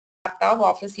laptop,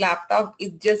 office laptop,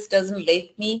 it just doesn't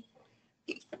let me.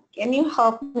 Can you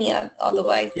help me out?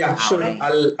 Otherwise, yeah, sure.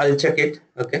 I'll check it.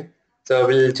 Okay, so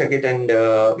we'll check it, and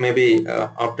maybe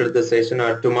after the session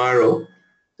or tomorrow.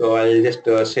 So I'll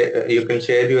just share. You can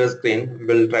share your screen.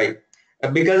 We'll try.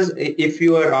 Because if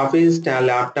your office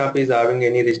laptop is having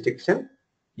any restriction,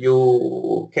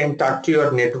 you can talk to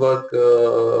your network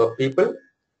people.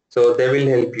 So they will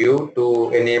help you to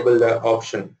enable the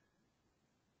option.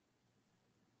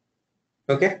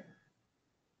 Okay.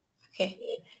 Okay.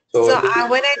 So So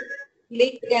when I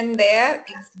click in there,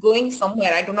 it's going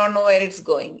somewhere. I do not know where it's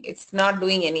going. It's not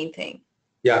doing anything.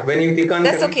 yeah, when you click on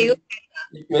That's connect,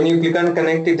 okay. when you click on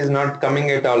connect, it is not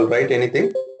coming at all, right?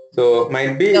 Anything. So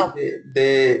might be No.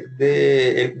 they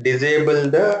disable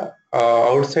the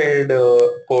outside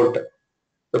port.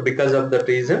 So because of that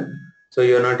reason, so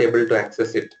you're not able to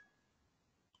access it.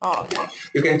 Oh, okay.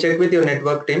 You can check with your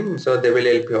network team, so they will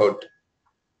help you out.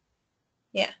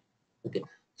 Yeah. Okay.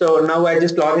 So now I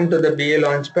just log into the BA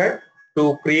Launchpad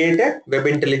to create a web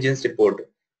intelligence report.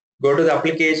 Go to the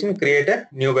application, create a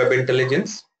new web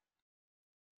intelligence.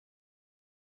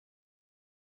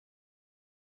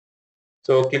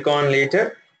 So click on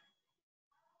later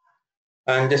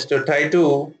and just try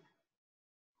to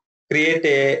create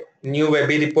a new web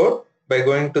report by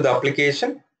going to the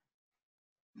application.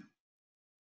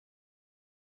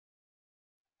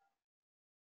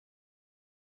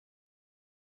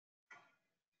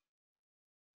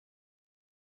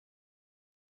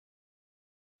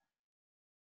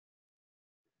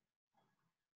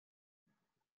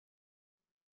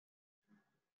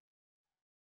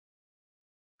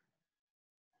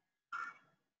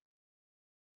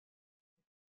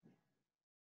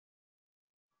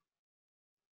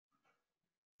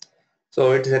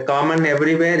 So it is a common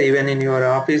everywhere, even in your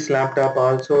office laptop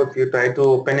also. If you try to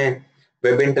open a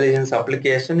web intelligence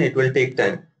application, it will take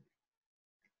time.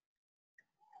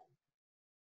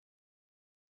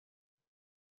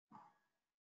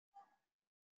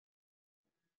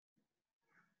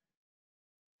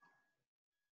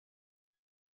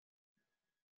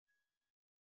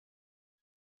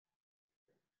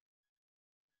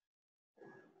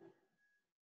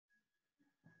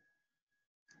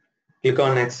 Click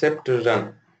on accept to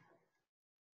run.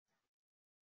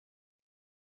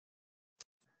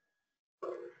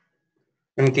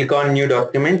 And click on new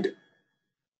document.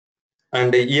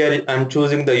 And here I'm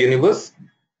choosing the universe.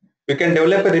 You can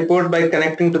develop a report by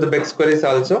connecting to the BEX queries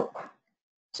also.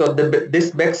 So this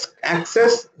BEX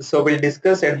access, so we'll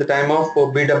discuss at the time of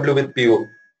BW with PO.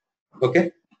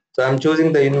 Okay. So I'm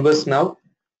choosing the universe now.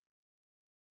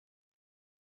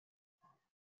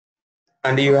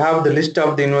 And you have the list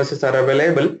of the universes are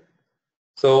available.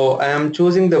 So I am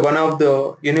choosing the one of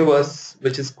the universe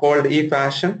which is called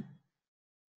eFashion.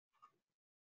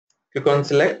 Click on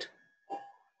select.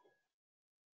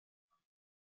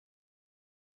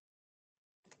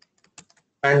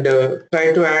 And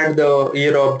try to add the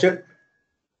year object,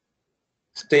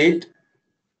 state,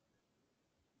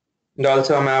 and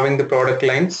also I'm having the product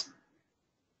lines,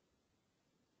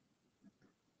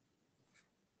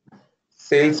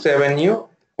 sales revenue,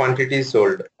 quantity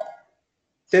sold.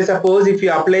 Say suppose if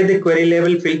you apply the query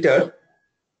level filter,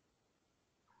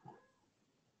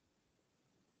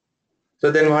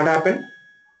 so then what happened?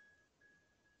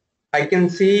 I can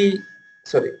see,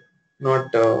 sorry,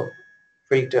 not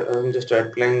filter, I'm just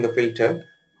applying the filter.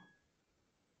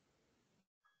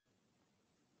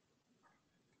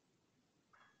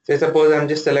 Say suppose I'm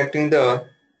just selecting the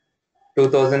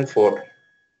 2004.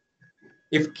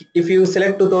 If you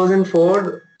select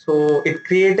 2004, so it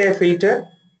create a filter,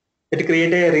 it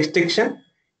create a restriction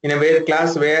in a where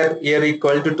class where year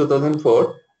equal to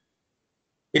 2004.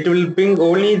 It will bring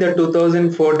only the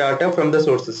 2004 data from the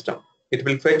source system. It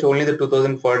will fetch only the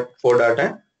 2004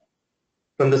 data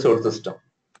from the source system.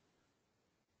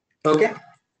 Okay.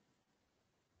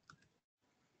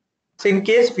 So in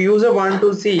case user want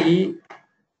to see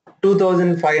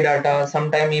 2005 data,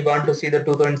 sometime you want to see the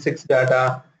 2006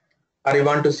 data, or you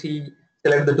want to see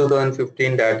select the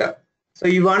 2015 data. So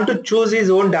you want to choose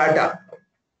his own data.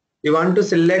 You want to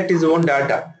select his own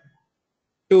data.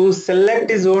 To select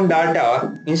his own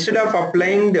data, instead of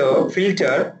applying the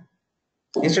filter,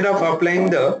 instead of applying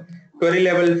the query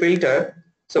level filter,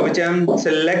 so which I am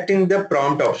selecting the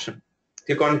prompt option.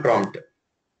 Click on prompt.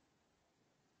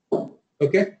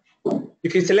 Okay.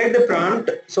 If you select the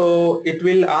prompt, so it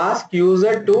will ask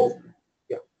user to,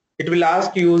 yeah, it will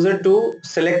ask user to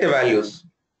select the values.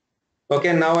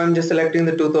 Okay, now I'm just selecting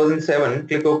the 2007.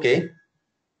 Click OK.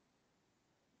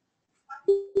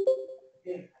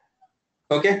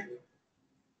 Okay.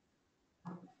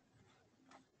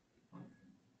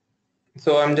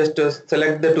 So I'm just to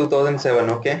select the 2007.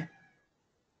 Okay.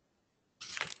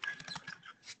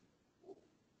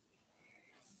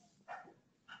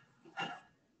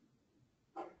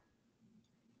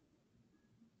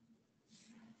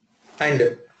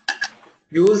 And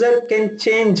user can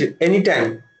change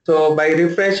anytime. So by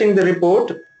refreshing the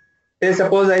report, say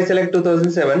suppose I select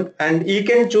 2007 and he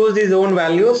can choose his own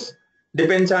values,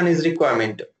 depends on his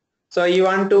requirement. So you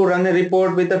want to run a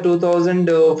report with the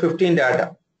 2015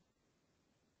 data.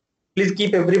 Please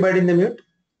keep everybody in the mute.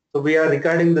 So we are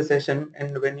recording the session,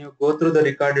 and when you go through the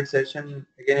recorded session,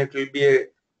 again it will be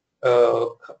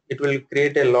it will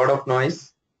create a lot of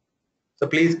noise. So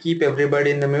please keep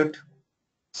everybody in the mute.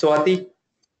 Swati,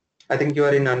 I think you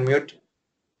are in unmute.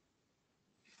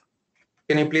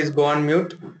 Can you please go on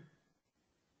mute?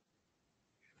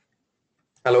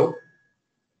 Hello.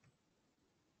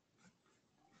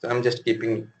 So I'm just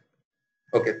keeping.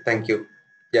 Okay, thank you.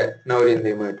 Yeah, now you're in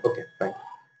the mute. Okay, fine.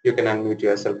 You can unmute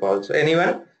yourself also.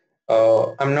 Anyone?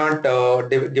 I'm not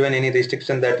given any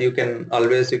restriction that you can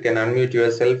always you can unmute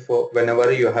yourself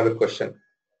whenever you have a question.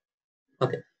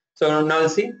 Okay. So now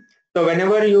see. So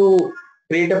whenever you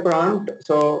create a prompt,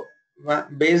 so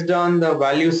based on the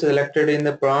values selected in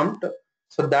the prompt,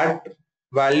 so that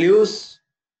values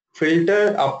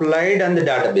filtered applied on the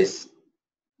database.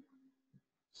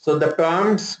 So the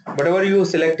prompts, whatever you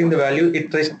selecting the value,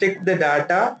 it restricts the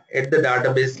data at the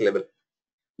database level.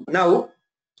 Now,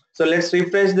 so let's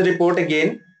refresh the report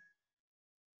again.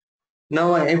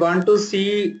 Now I want to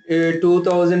see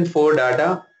 2004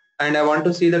 data and I want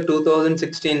to see the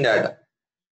 2016 data.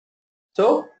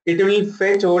 So it will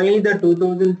fetch only the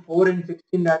 2004 and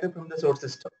 16 data from the source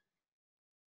system.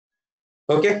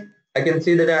 Okay, I can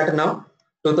see the data now,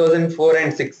 2004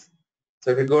 and 6.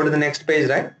 So if we go to the next page,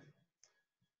 right?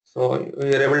 So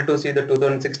we are able to see the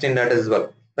 2016 data as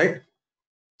well, right?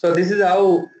 So this is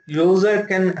how user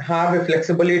can have a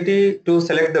flexibility to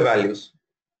select the values.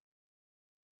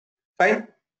 Fine.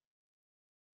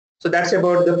 So that's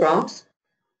about the prompts.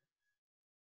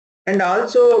 And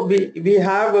also we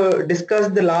have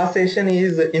discussed the last session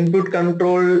is input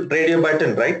control radio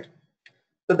button, right?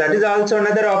 So that is also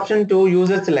another option to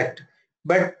user select.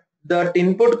 But that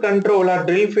input control or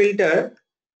drill filter,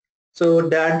 so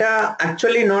data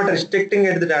actually not restricting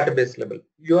at the database level.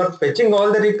 You are fetching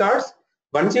all the records.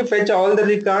 Once you fetch all the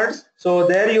records, so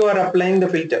there you are applying the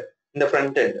filter in the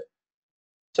front end.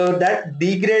 So that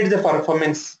degrades the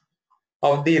performance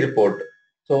of the report.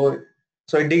 So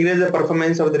it degrades the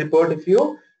performance of the report if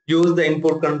you use the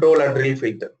input control or drill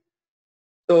filter.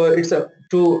 So it's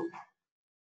to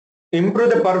improve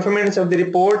the performance of the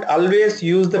report, always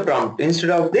use the prompt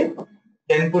instead of the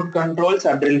input controls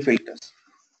or drill filters.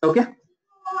 Okay,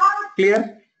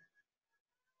 clear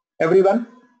everyone?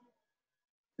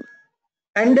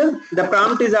 And the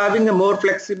prompt is having a more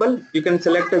flexible, you can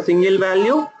select a single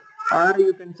value or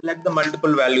you can select the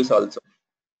multiple values also,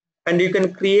 and you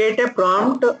can create a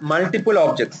prompt multiple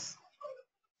objects.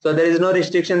 So there is no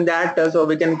restriction that so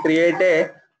we can create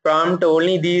a prompt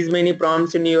only these many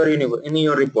prompts in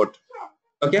your report.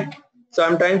 Okay, so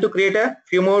I'm trying to create a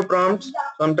few more prompts.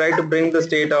 So I'm trying to bring the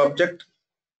state object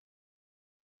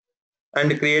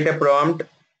and create a prompt,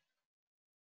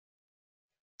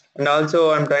 and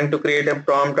also I'm trying to create a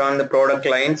prompt on the product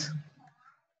lines.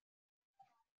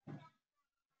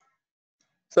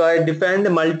 So I define the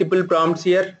multiple prompts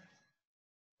here.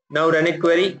 Now run a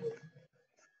query.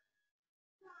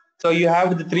 So you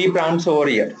have the 3 prompts over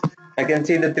here. I can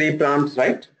see the 3 prompts,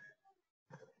 right?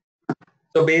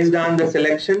 So based on the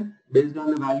selection, based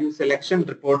on the value selection,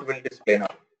 report will display now.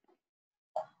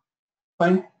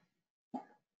 Fine.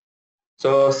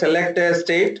 So select a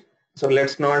state. So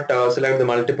let's not select the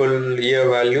multiple year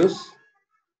values.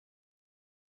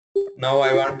 Now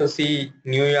I want to see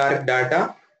New York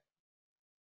data,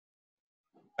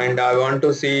 and I want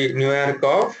to see New York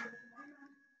of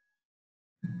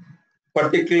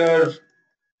particular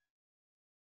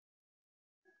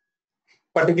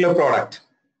product.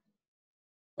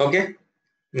 Okay.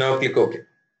 Now click OK.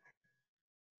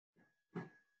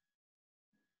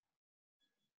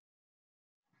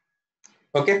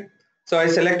 Okay. So I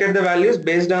selected the values.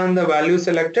 Based on the value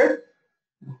selected,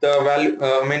 the value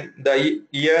the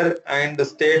year and the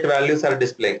state values are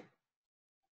displayed.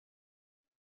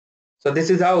 So this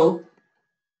is how,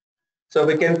 so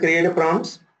we can create a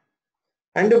prompts,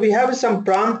 and we have some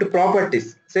prompt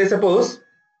properties. Say suppose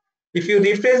if you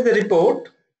refresh the report,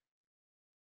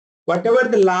 whatever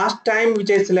the last time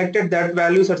which I selected, that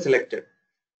values are selected.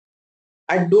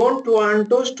 I don't want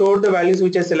to store the values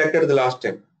which I selected the last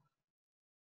time.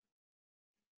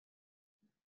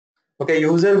 Okay,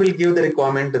 user will give the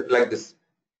requirement like this.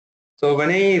 So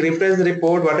when I refresh the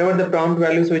report, whatever the prompt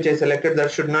values which I selected,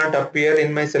 that should not appear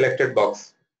in my selected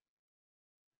box.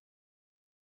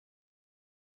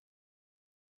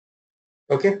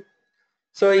 Okay.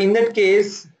 So in that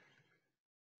case,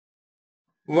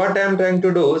 what I am trying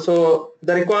to do, so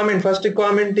the requirement, first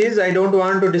requirement is I don't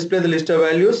want to display the list of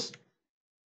values.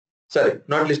 Sorry,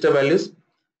 not list of values.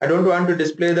 I don't want to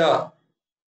display the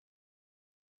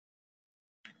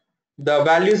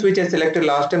values which I selected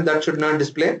last time, that should not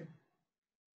display.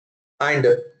 And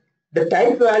the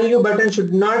type value button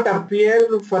should not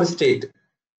appear for state.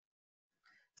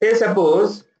 Say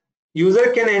suppose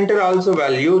user can enter also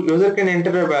value, user can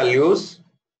enter the values.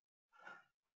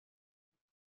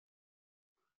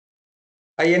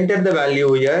 I enter the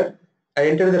value here, I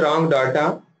enter the wrong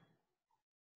data.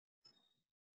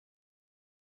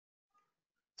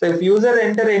 So if user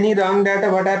enter any wrong data,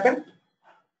 what happened?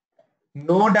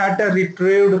 No data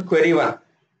retrieved query 1.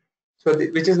 So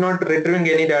which is not retrieving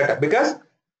any data because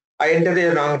I entered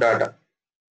the wrong data.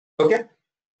 Okay.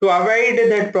 To avoid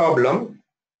that problem,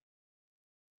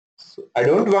 so I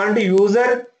don't want the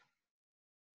user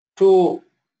to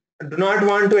do not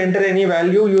want to enter any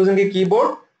value using a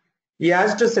keyboard. He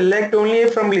has to select only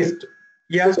from list.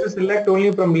 He has to select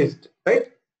only from list,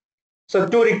 right? So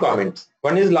two requirements.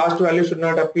 One is last value should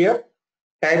not appear.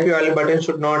 Type value button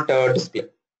should not display.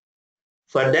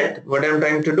 For that, what I'm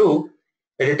trying to do,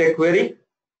 edit a query.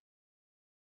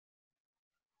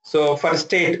 So for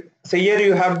state, so here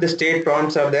you have the state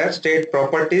prompts are there, state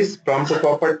properties, prompt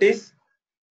properties,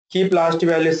 keep last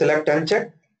value select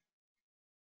uncheck,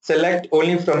 select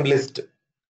only from list.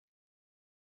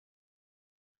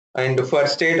 And for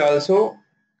state also,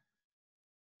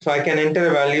 so I can enter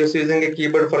values using a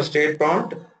keyboard for state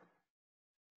prompt.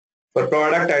 For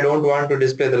product, I don't want to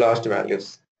display the last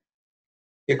values.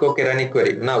 Click OK, run a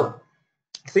query. Now,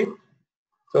 see,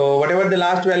 so whatever the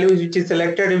last value which is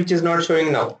selected, which is not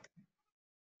showing now.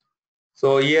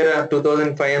 So here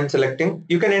 2005 I am selecting.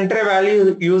 You can enter a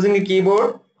value using a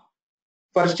keyboard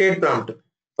for state prompt,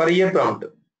 for year prompt.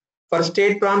 For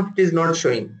state prompt, it is not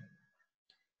showing.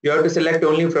 You have to select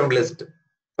only from list.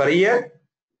 For year,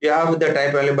 you have the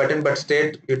type value button, but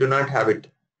state you do not have it.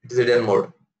 It is hidden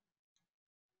mode.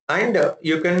 And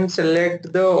you can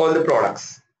select all the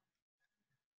products.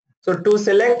 So to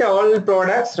select all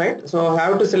products, right? So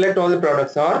how to select all the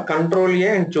products or Control A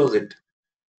and choose it.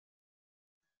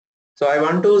 So I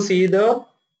want to see the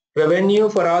revenue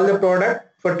for all the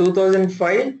product for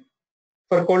 2005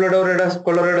 for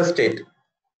Colorado state.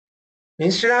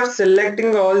 Instead of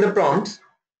selecting all the prompts,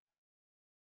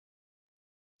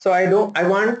 so I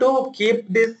want to keep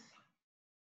this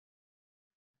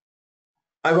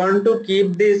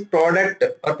product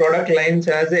or product lines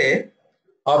as a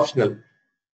optional.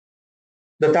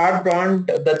 The third prompt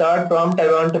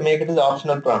I want to make it as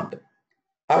optional prompt.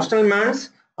 Optional means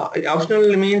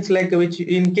like which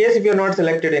in case if you are not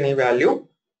selected any value,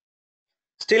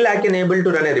 still I can able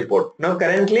to run a report. Now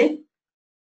currently,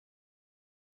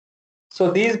 so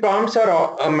these prompts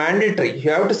are mandatory. You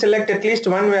have to select at least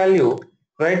one value,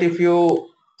 right? If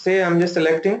you say I'm just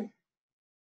selecting,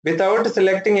 without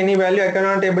selecting any value, I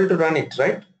cannot able to run it,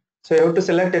 right? So you have to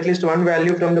select at least one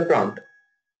value from the prompt.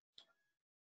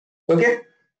 Okay.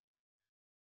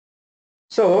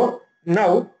 So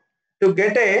now to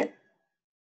get a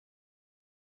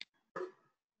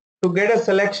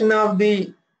selection of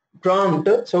the prompt,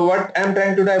 so what I'm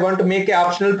trying to do, I want to make an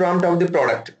optional prompt of the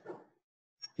product.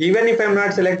 Even if I'm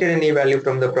not selected any value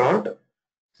from the prompt,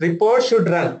 report should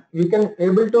run. We can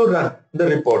able to run the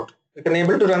report. We can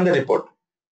able to run the report.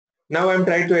 Now I'm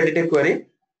trying to edit a query.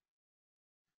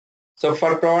 So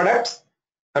for products,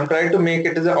 I'm trying to make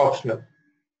it as an optional.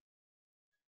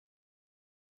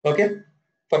 Okay.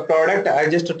 For product, I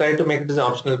just try to make it as an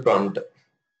optional prompt.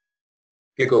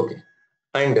 Click OK.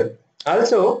 And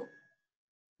also,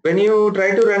 when you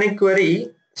try to run a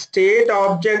query, state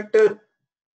object,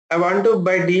 I want to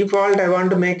by default, I want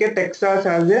to make a Texas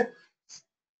as a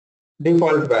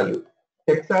default value.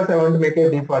 Texas, I want to make a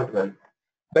default value.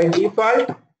 By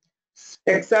default,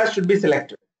 Texas should be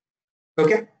selected.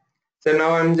 Okay. So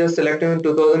now I'm just selecting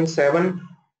 2007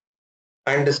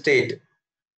 and the state.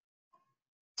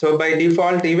 So by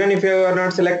default, even if you are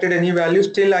not selected any value,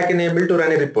 still I can able to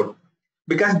run a report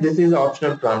because this is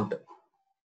optional prompt.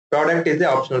 Product is the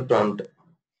optional prompt.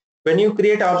 When you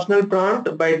create optional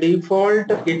prompt, by default,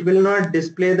 it will not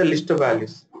display the list of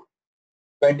values.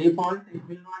 By default, it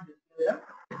will not display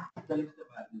the list of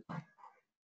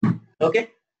values. Okay.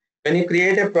 When you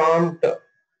create a prompt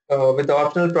with the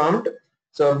optional prompt,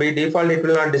 so by default, it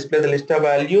will not display the list of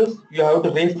values. You have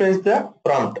to refresh the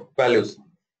prompt values.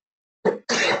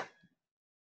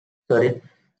 Sorry.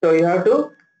 So you have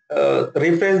to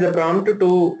refresh the prompt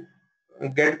to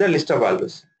get the list of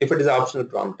values if it is optional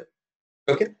prompt.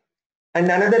 Okay. And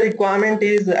another requirement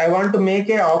is I want to make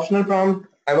a optional prompt.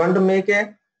 I want to make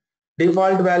a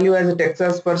default value as a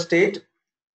Texas for state.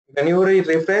 When you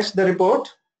refresh the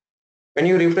report,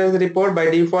 by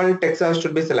default Texas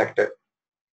should be selected.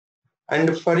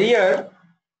 And for year,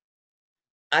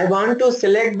 I want to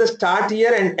select the start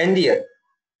year and end year.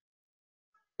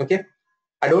 Okay.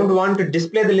 I don't want to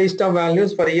display the list of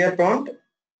values for year prompt.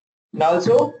 And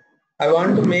also, I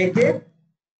want to make a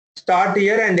start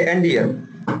year and end year.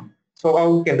 So how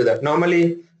we can do that?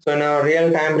 Normally, so in a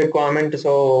real-time requirement,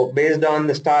 so based on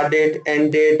the start date,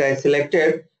 end date I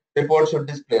selected, report should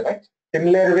display, right?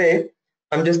 Similar way,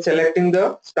 I'm just selecting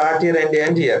the start year and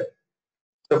end year.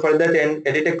 So for that,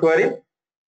 edit a query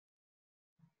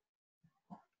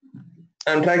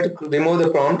and try to remove the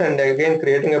prompt, and again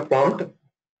creating a prompt.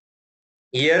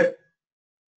 Here,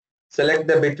 select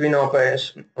the between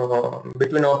operation,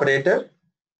 between operator,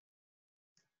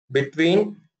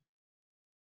 between,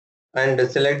 and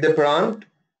select the prompt,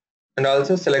 and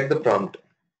also select the prompt.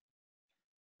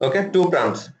 Okay, 2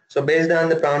 prompts. So based on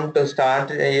the prompt to start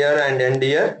year and end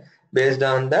year, based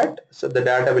on that, so the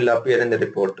data will appear in the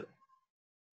report.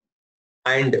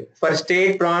 And for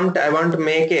state prompt, I want to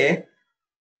make a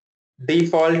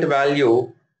default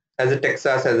value as a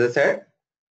Texas, as I said.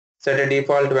 Set a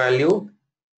default value,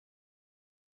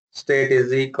 state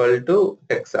is equal to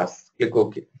Texas. Click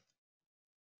OK.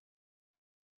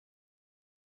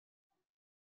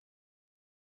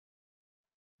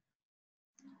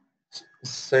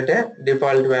 Set a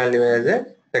default value as a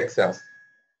Texas.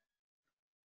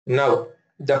 Now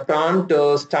the prompt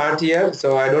start here,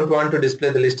 so I don't want to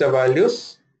display the list of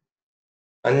values.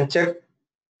 Uncheck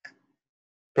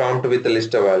prompt with the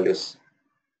list of values.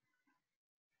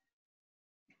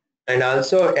 And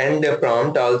also end a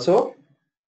prompt, also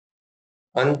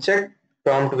uncheck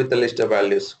prompt with the list of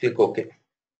values. Click OK.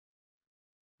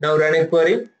 Now run a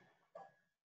query.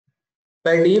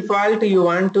 By default, you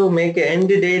want to make an end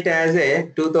date as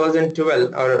a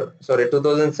 2012 or sorry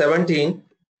 2017.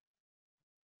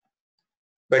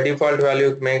 By default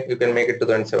value, you can make it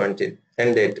 2017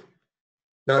 end date.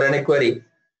 Now run a query.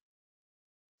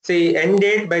 See, end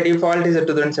date by default is a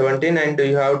 2017, and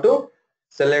you have to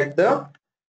select the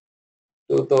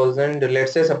 2000.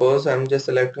 Let's say suppose I'm just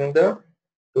selecting the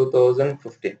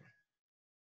 2015.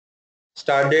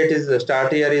 Start date is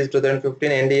start year is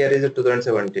 2015, end year is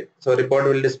 2017. So report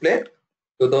will display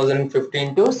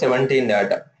 2015 to 17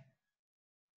 data.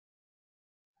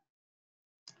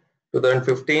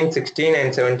 2015, 16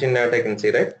 and 17 data I can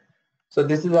see, right? So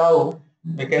this is how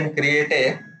we can create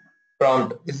a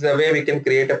prompt. This is the way we can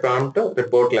create a prompt to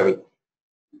report level.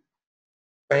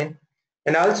 Fine.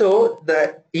 And also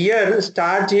the year,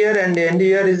 start year and end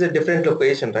year is a different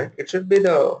location, right? It should be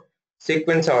the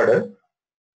sequence order.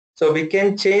 So we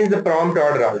can change the prompt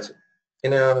order also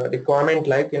in a requirement,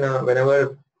 like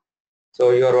whenever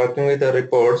so you are working with the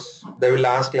reports, they will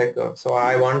ask like so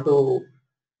I want to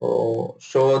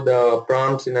show the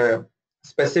prompts in a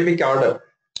specific order.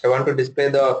 I want to display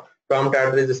the prompt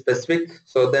order is specific.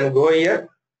 So then go here,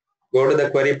 go to the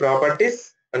query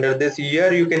properties. Under this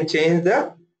year you can change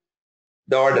the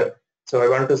order. So I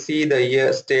want to see the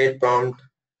year, state, prompt,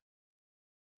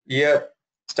 year,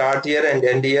 start year and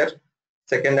end year,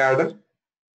 second order,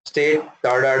 state,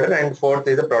 third order, and fourth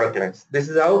is the product lines. This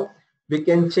is how we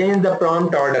can change the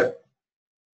prompt order.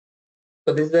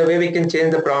 So this is the way we can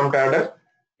change the prompt order.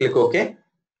 Click OK.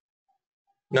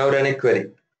 Now run a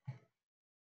query.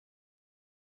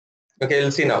 Okay,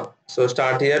 we'll see now. So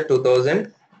start here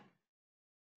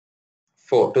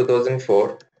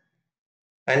 2004,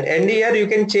 and end year you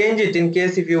can change it in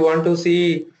case if you want to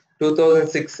see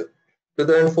 2006,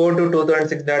 2004 to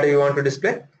 2006 data you want to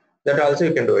display. That also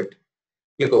you can do it.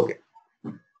 Click OK.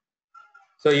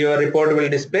 So your report will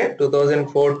display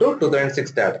 2004 to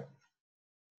 2006 data.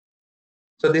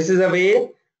 So this is a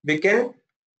way we can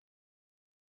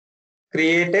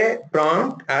create a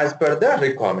prompt as per the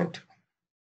requirement.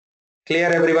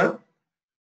 Clear everyone?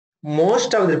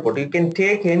 Most of the report, you can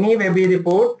take any web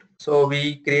report, so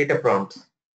we create a prompt.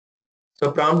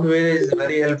 So prompt is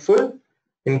very helpful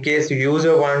in case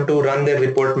user want to run the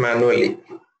report manually.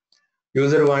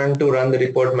 User want to run the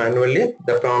report manually,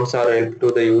 the prompts are help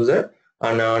to the user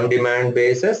on an on-demand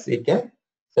basis. He can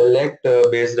select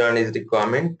based on his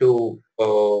requirement to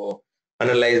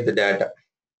analyze the data.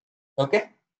 Okay,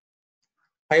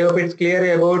 I hope it's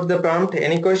clear about the prompt.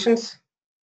 Any questions?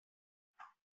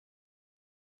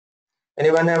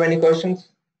 Anyone have any questions?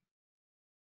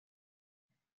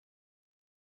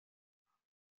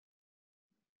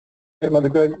 Hey,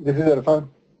 Madhukar, this is Irfan.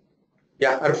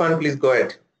 Yeah, Arfan, please go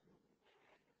ahead.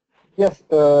 Yes,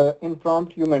 in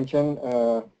prompt you mentioned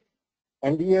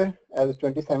end year as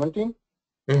 2017.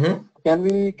 Mm-hmm. Can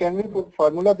we put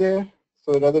formula there?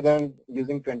 So rather than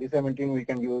using 2017, we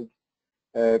can use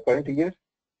current year.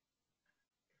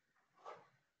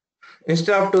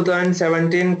 Instead of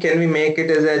 2017, can we make it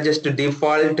as a just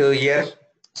default year?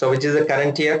 So which is the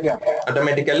current year Yeah.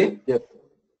 automatically? Yes.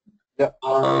 Yeah.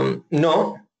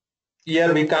 No,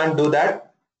 here we can't do that.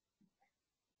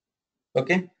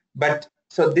 Okay, but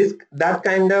so that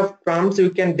kind of prompts you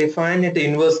can define at the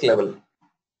inverse level.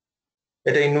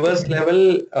 At an inverse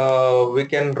level, we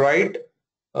can write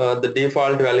the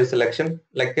default value selection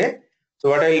like that. So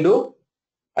what I'll do,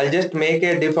 I'll just make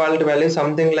a default value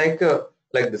something like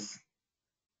this.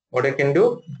 What I can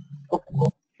do,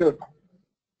 Okay. Sure.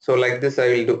 so like this I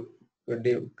will do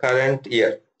the current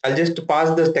year. I'll just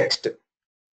pass the text.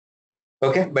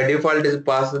 Okay, by default is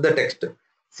pass the text.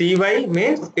 CY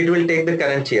means it will take the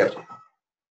current year.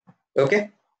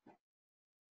 Okay,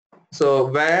 so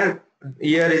where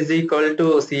year is equal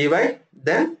to CY,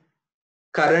 then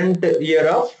current year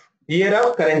of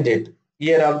current date,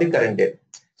 year of the current date.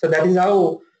 So that is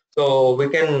how, so we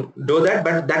can do that,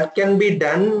 but that can be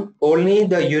done only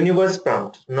the universe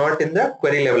prompt, not in the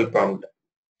query level prompt.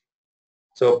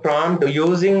 So prompt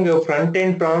using a front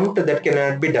end prompt, that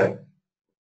cannot be done.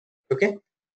 Okay,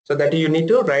 so that you need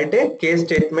to write a case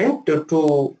statement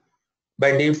to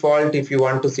by default if you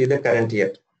want to see the current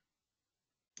year.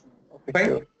 Okay. Fine.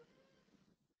 Sure.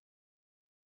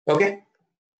 Okay,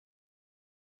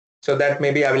 so that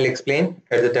maybe I will explain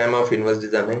at the time of inverse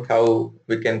designing how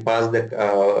we can pass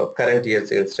the current year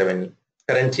sales revenue,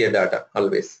 current year data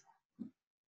always.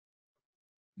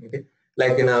 Okay,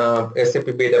 like in a SAP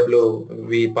BW,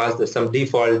 we pass some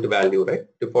default value, right?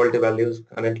 Default values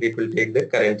currently it will take the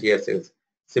current year sales.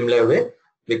 Similar way,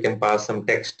 we can pass some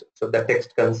text, so the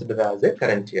text considered as a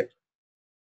current year.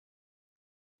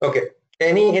 Okay,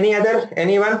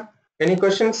 anyone, any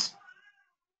questions?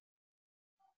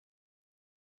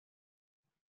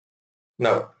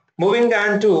 Now, moving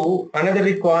on to another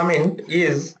requirement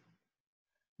is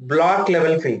block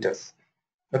level filters.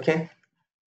 Okay,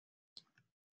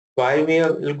 why we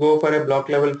will go for a block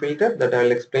level filter, that I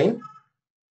will explain,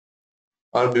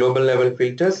 or global level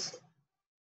filters.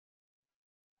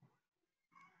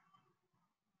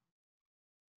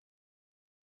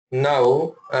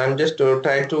 Now I'm just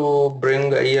trying to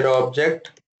bring a year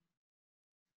object,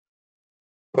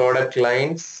 product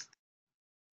lines,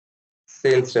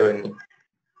 sales revenue.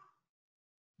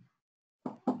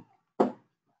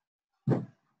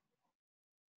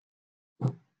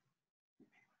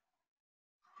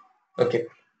 Okay,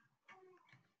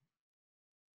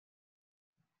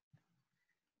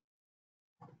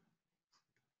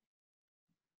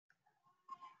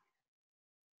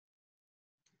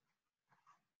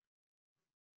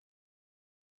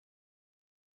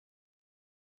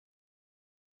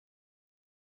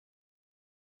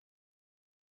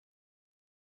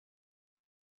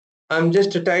 I'm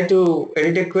just trying to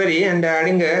edit a query and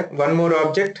adding one more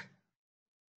object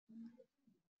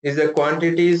is the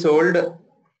quantity sold.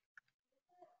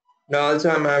 Now also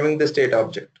I'm having the state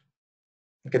object.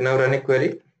 Okay, now run a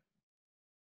query.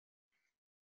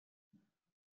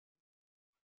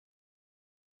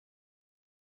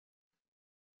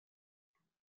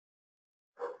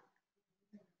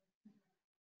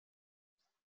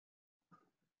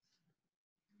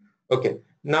 Okay,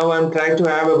 now I'm trying to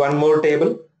have one more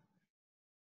table.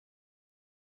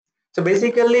 So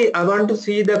basically I want to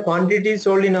see the quantity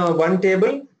sold in one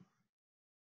table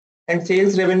and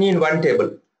sales revenue in one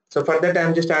table. So for that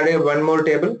I'm just adding one more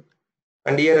table,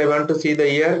 and here I want to see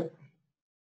the year,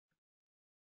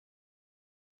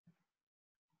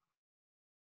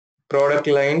 product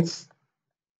lines,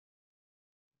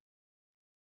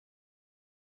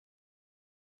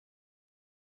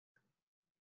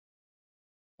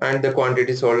 and the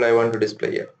quantity sold I want to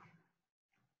display here.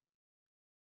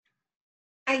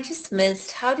 I just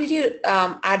missed. How did you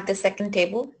add the second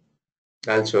table?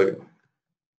 I'll show you.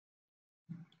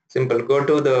 Simple. Go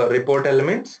to the report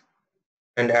elements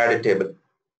and add a table.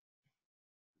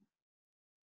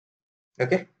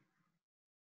 Okay.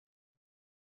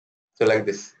 So like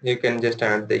this, you can just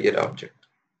add the year object.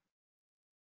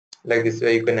 Like this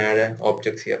way, you can add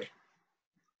objects here.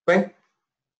 Fine.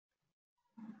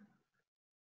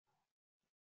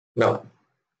 Now,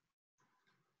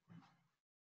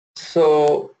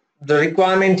 so the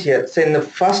requirement here. So in the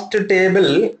first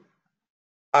table,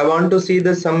 I want to see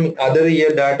the some other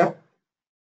year data.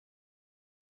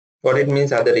 What it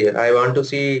means other year? I want to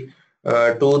see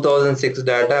 2006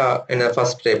 data in the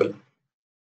first table.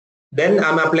 Then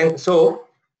I'm applying. So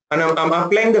and I'm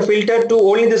applying the filter to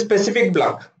only the specific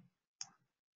block.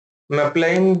 I'm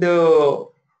applying the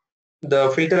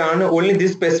filter on only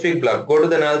this specific block. Go to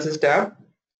the analysis tab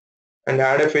and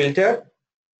add a filter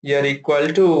here equal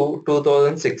to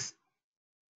 2006.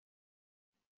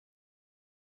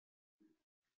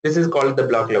 This is called the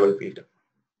block level filter.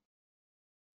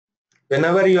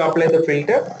 Whenever you apply the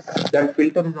filter, that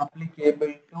filter is applicable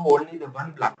to only the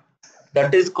one block.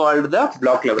 That is called the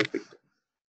block level filter.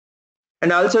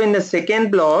 And also in the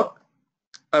second block,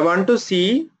 I want to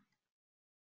see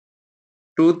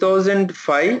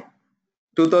 2005,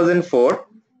 2004,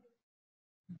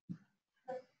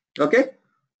 okay,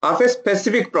 of a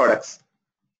specific products.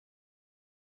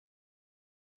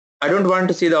 I don't want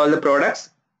to see all the products.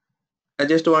 I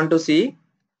just want to see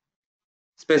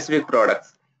specific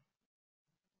products.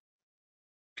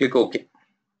 Click OK.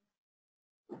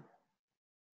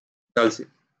 I'll see.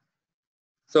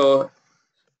 So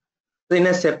in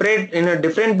a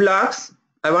different blocks,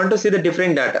 I want to see the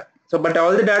different data. So, but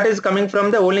all the data is coming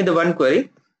from the only the one query.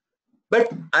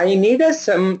 But I need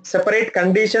some separate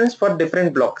conditions for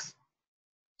different blocks.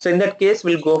 So in that case,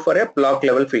 we'll go for a block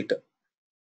level filter.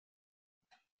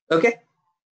 Okay.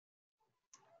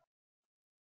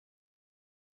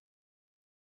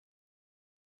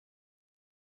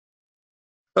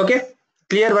 Okay.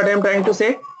 Clear what I'm trying to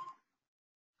say?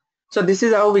 So this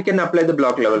is how we can apply the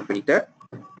block level filter.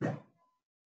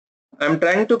 I'm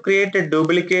trying to create a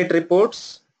duplicate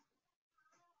reports.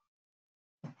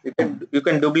 You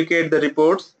can duplicate the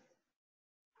reports.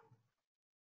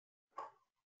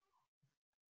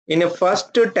 In a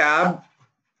first tab,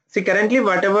 see currently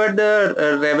whatever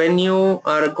the revenue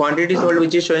or quantity sold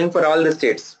which is showing for all the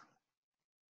states.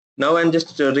 Now I'm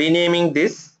just renaming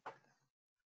this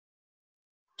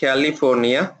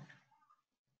California,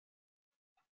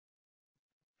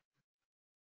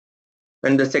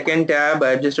 and the second tab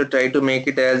I just try to make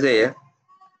it as a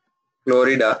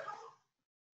Florida.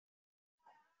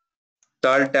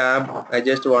 Third tab I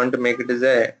just want to make it as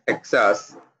a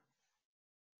Texas.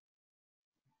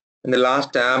 In the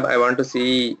last tab I want to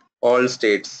see all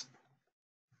states.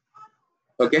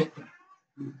 Okay,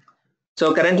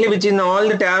 so currently which in all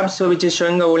the tabs, so which is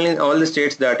showing only all the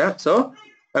states data. So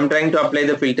I'm trying to apply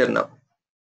the filter now.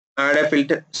 Add a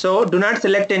filter. So do not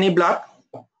select any block.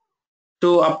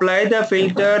 To apply the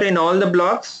filter in all the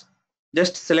blocks,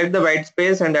 just select the white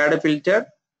space and add a filter.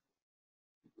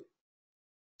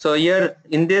 So here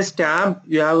in this tab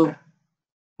you have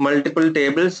multiple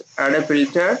tables. Add a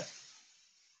filter,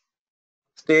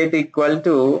 state equal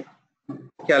to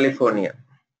California.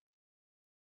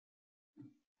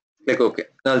 Click OK.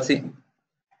 Now see,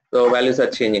 so values are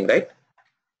changing, right?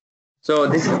 So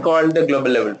this is called the global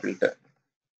level filter.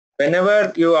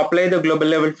 Whenever you apply the global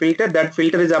level filter, that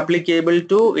filter is applicable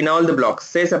to in all the blocks.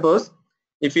 Say suppose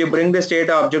if you bring the state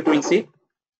object, we'll see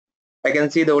I can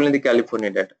see only the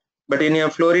California data. But in your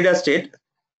Florida state,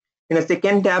 in a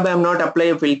second tab I am not apply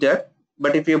a filter,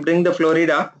 but if you bring the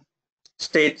Florida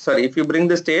state, sorry, if you bring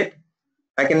the state,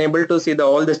 I can able to see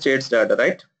all the states data,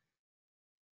 right?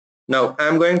 Now I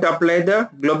am going to apply the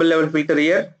global level filter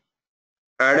here.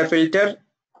 Add a filter,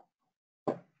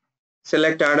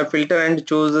 select add a filter and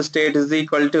choose the state is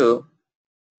equal to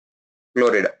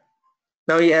Florida.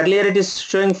 Now earlier it is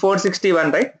showing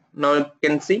 461, right? Now you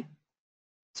can see.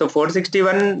 So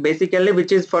 461 basically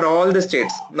which is for all the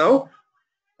states. Now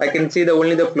I can see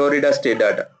only the Florida state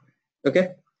data.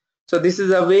 Okay. So this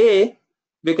is a way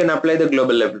we can apply the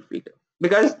global level filter,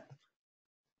 because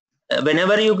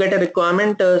whenever you get a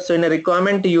requirement, so in a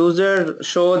requirement user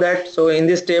show that, so in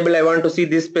this table I want to see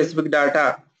this specific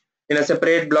data, in a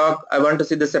separate block I want to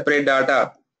see the separate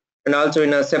data, and also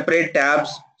in a separate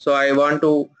tabs, so I want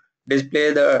to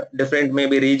display the different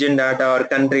maybe region data or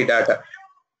country data.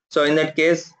 So in that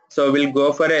case, so we'll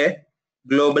go for a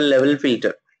global level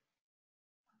filter.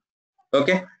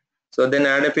 Okay, so then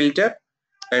add a filter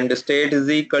and the state is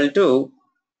equal to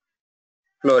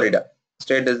Florida.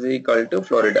 State is equal to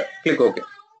Florida. Click OK.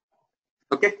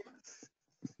 Okay,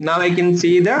 now I can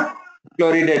see the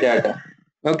Florida data.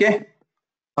 Okay,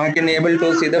 I can able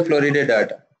to see the Florida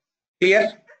data.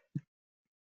 Clear?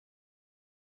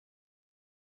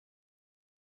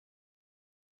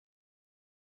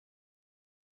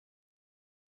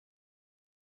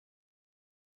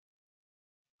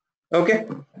 Okay,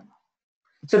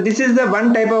 so this is the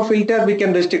one type of filter we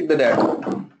can restrict the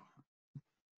data.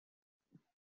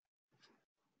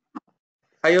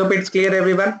 I hope it's clear,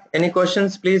 everyone. Any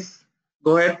questions, please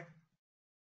go ahead.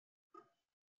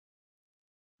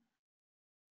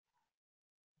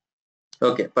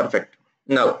 Okay, perfect.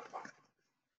 Now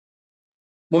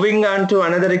moving on to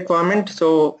another requirement.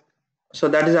 So So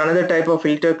that is another type of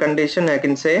filter condition. I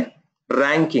can say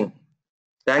ranking.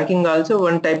 Ranking also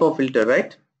one type of filter,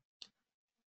 right?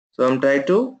 So I'm trying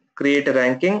to create a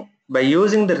ranking. By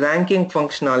using the ranking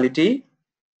functionality,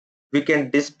 we can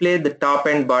display the top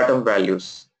and bottom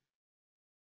values.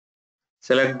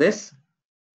 Select this.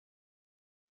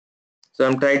 So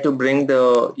I'm trying to bring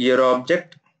the year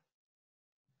object,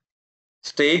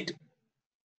 state,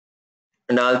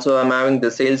 and also I'm having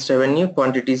the sales revenue,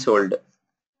 quantity sold.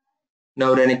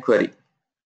 Now run a query.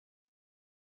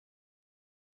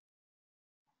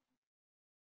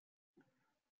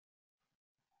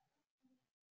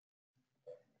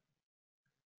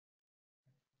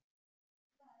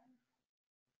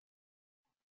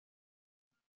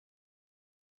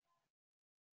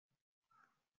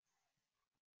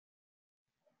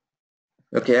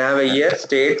 Okay, I have a year,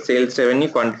 state, sales revenue,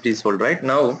 quantity sold. Right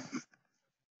now,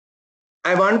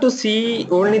 I want to see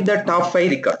only the top 5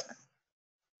 records.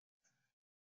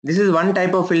 This is one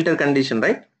type of filter condition,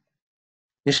 right?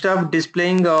 Instead of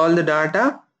displaying all the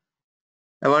data,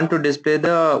 I want to display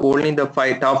the only the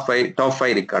top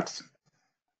five records.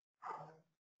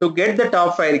 To get the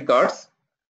top 5 records,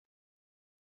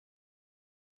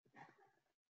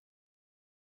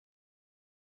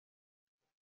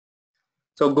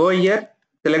 so go here,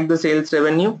 select the sales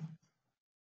revenue,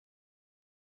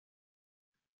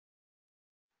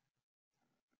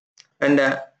 and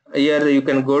here you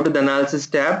can go to the analysis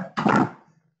tab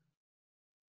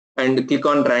and click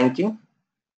on ranking,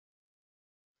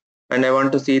 and I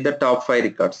want to see the top 5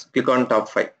 records. Click on top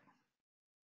 5.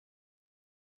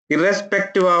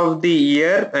 Irrespective of the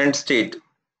year and state,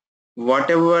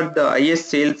 whatever the highest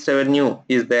sales revenue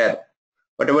is there,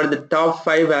 whatever the top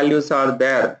 5 values are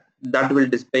there, that will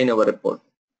display in our report.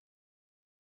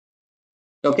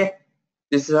 Okay,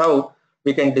 this is how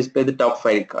we can display the top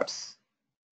 5 records.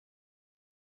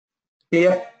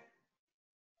 Clear?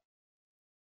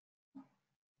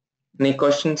 Any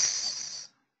questions?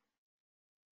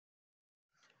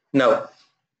 Now,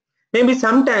 maybe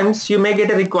sometimes you may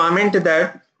get a requirement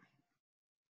that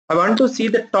I want to see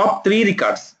the top 3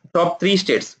 records, top 3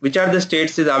 states. Which are the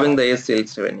states is having the highest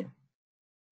sales revenue?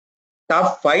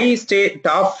 Top 5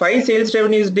 sales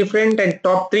revenue is different and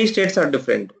top 3 states are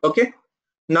different. Okay.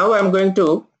 Now I'm going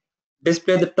to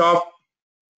display the top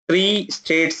 3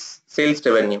 states sales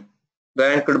revenue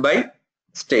ranked by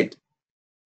state.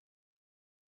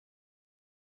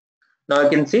 Now I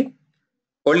can see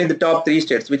only the top 3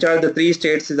 states. Which are the 3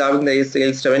 states is having the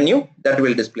sales revenue? That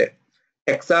will display.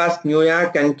 Texas, New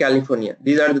York, and California.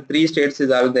 These are the 3 states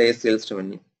is having the sales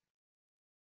revenue.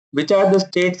 Which are the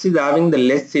states is having the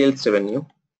less sales revenue?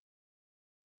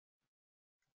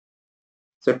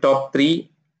 So top 3,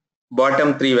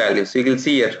 bottom 3 values. You will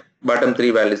see here bottom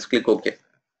 3 values. Click OK.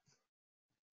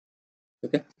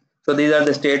 Okay. So these are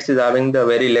the states is having the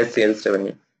very less sales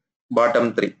revenue.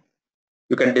 Bottom 3.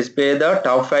 You can display the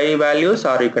top 5 values,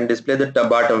 or you can display the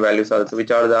bottom values also,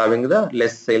 which are having the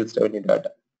less sales revenue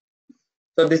data.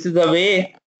 So this is the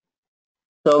way.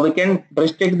 So we can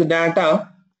restrict the data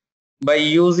by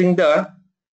using the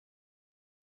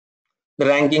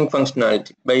ranking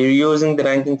functionality. By using the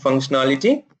ranking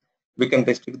functionality, we can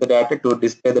restrict the data to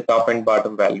display the top and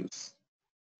bottom values.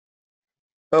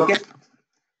 Okay.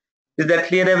 Is that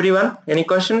clear, everyone? Any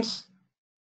questions?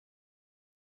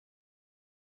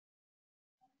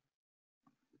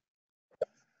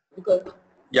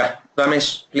 Yeah,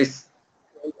 Ramesh, please.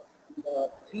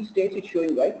 3 states it's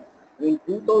showing, right? In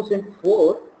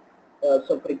 2004,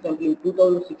 so for example, in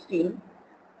 2016,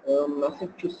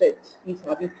 Massachusetts is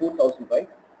having 4,000, right?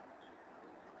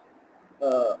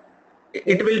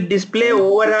 It will display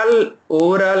overall.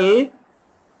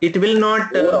 It will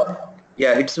not.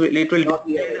 Yeah, it will display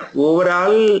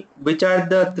overall. Which are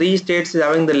the 3 states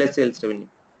having the less sales revenue?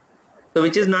 So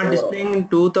which is not displaying in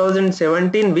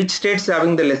 2017. Which states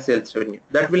having the less sales revenue?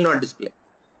 That will not display.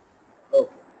 Okay.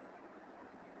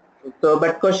 So,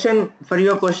 but question for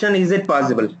your question, is it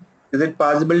possible? Is it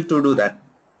possible to do that?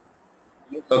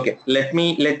 Yes. Okay, let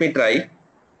me try.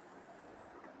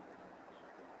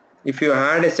 If you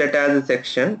had a set as a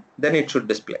section, then it should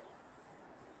display.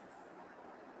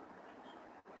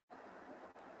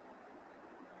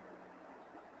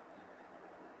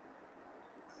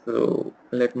 So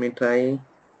let me try.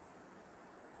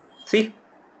 See,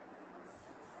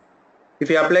 if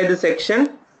you apply the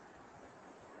section,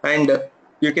 and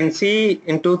you can see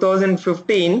in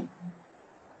 2015,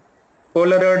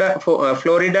 Florida,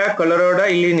 Colorado,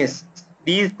 Illinois,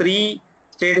 these 3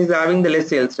 states having the less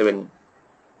sales revenue.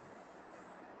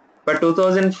 But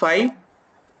 2005,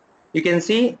 you can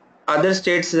see other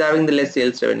states having the less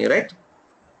sales revenue, right?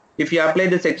 If you apply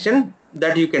the section,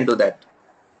 that you can do that.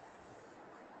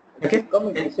 Okay. It will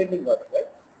come in descending order,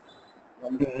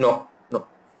 right? No.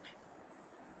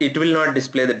 It will not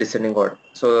display the descending order.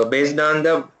 So based on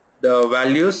the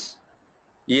values,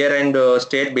 year and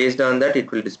state, based on that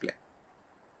it will display.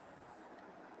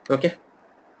 Okay.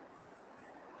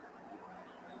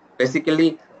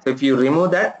 Basically, so if you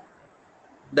remove that,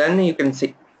 then you can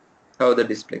see how the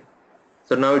display.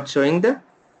 So now it's showing the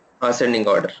ascending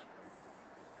order.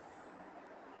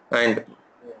 And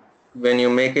when you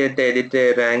make it edit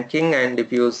a ranking, and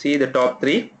if you see the top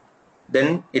 3,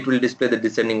 then it will display the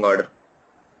descending order.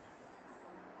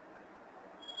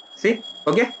 See?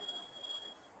 Okay.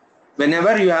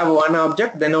 Whenever you have one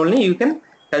object, then only you can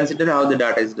consider how the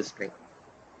data is displaying.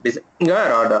 Descending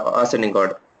or ascending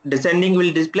order. Descending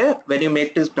will display when you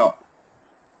make this top.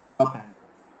 Okay.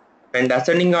 And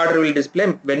ascending order will display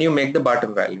when you make the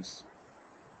bottom values.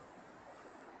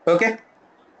 Okay.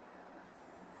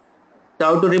 So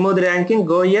how to remove the ranking?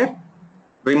 Go here,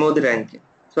 remove the ranking.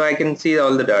 So I can see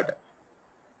all the data.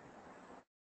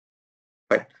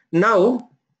 Right. Now,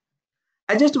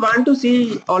 I just want to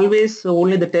see always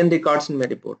only the 10 records in my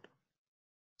report.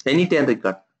 Any 10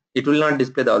 record. It will not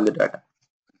display all the data.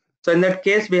 So in that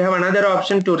case, we have another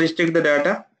option to restrict the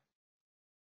data.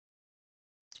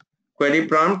 Query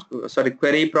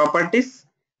properties,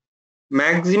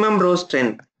 maximum rows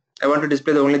 10. I want to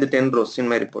display only the 10 rows in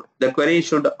my report. The query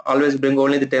should always bring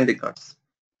only the 10 records.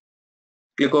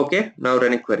 Click OK. Now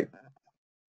run a query.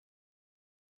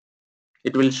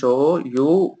 It will show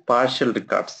you partial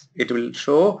records. It will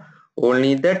show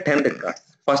only the 10 records.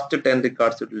 First 10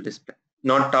 records it will display,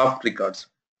 not top records.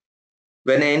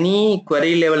 When any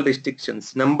query level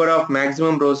restrictions, number of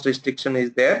maximum rows restriction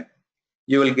is there,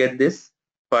 you will get this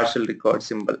partial record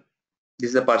symbol.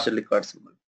 This is a partial record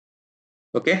symbol.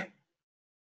 Okay.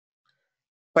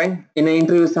 Fine. In an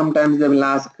interview, sometimes they will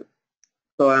ask,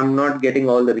 so I'm not getting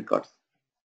all the records.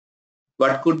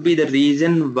 What could be the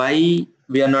reason why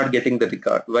we are not getting the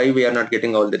record? Why we are not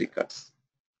getting all the records?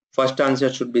 First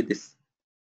answer should be this.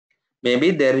 Maybe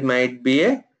there might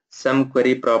be some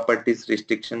query properties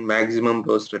restriction, maximum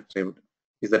rows retrieved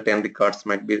is the 10 records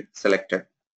might be selected.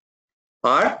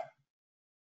 Or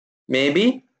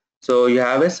maybe so you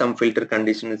have some filter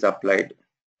condition is applied.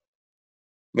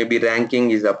 Maybe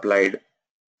ranking is applied.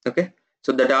 Okay.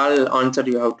 So that all answer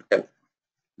you have to tell.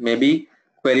 Maybe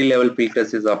query level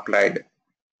filters is applied.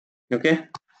 Okay.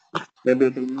 Maybe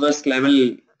the inverse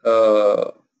level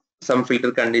some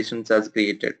filter conditions as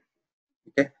created.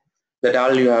 Okay. That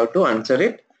all you have to answer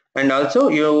it. And also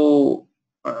you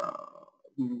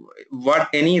what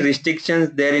any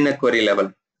restrictions there in a query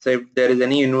level. So if there is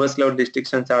any inverse level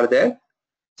restrictions are there,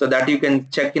 so that you can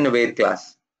check in a where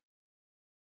class.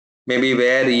 Maybe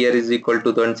where year is equal to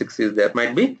 2006 is there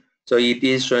might be. So it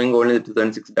is showing only the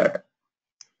 2006 data.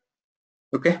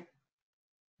 Okay.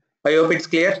 I hope it's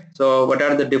clear. So what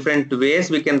are the different ways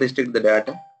we can restrict the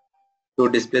data to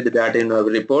display the data in our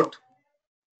report?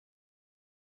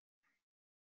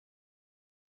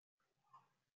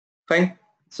 Fine.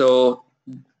 So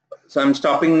I'm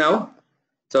stopping now.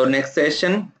 So next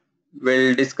session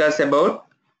we'll discuss about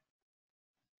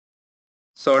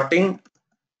sorting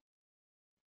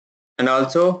and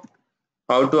also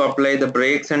how to apply the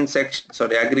breaks and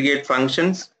aggregate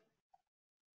functions.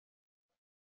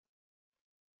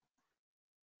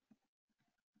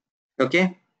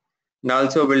 Okay. And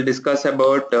also we'll discuss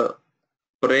about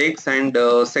breaks and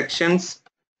sections.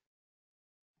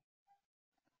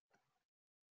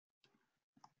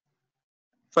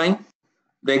 Fine.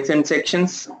 Breaks and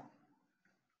sections.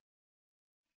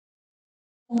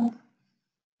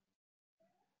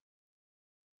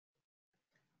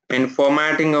 And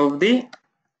formatting of the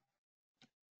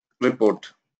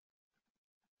report.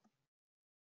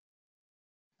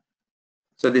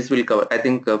 So this will cover, I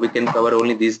think we can cover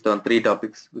only these 3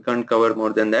 topics. We can't cover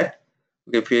more than that.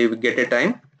 If we get a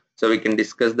time, so we can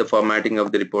discuss the formatting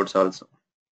of the reports also.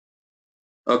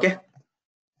 Okay.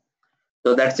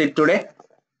 So that's it today.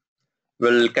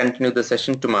 We'll continue the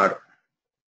session tomorrow.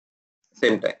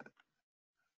 Same time.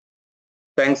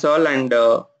 Thanks all, and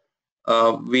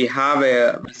we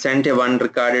have sent a one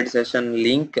recorded session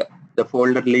link, the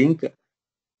folder link.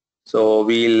 So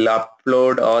we'll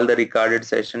upload all the recorded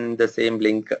session in the same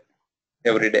link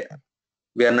every day.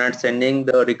 We are not sending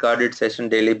the recorded session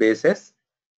daily basis.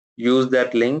 Use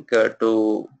that link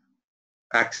to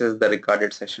access the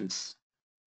recorded sessions.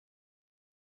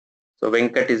 So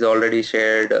Venkat is already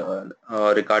shared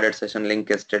recorded session link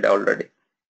yesterday already.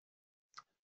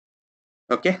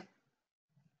 Okay.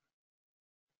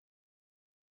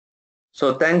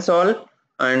 So thanks all,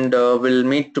 and we'll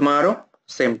meet tomorrow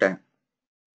same time.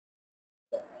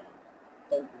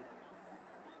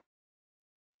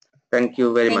 Thank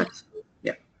you very Thank much.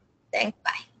 Yeah. Thanks.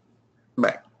 Bye.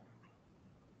 Bye.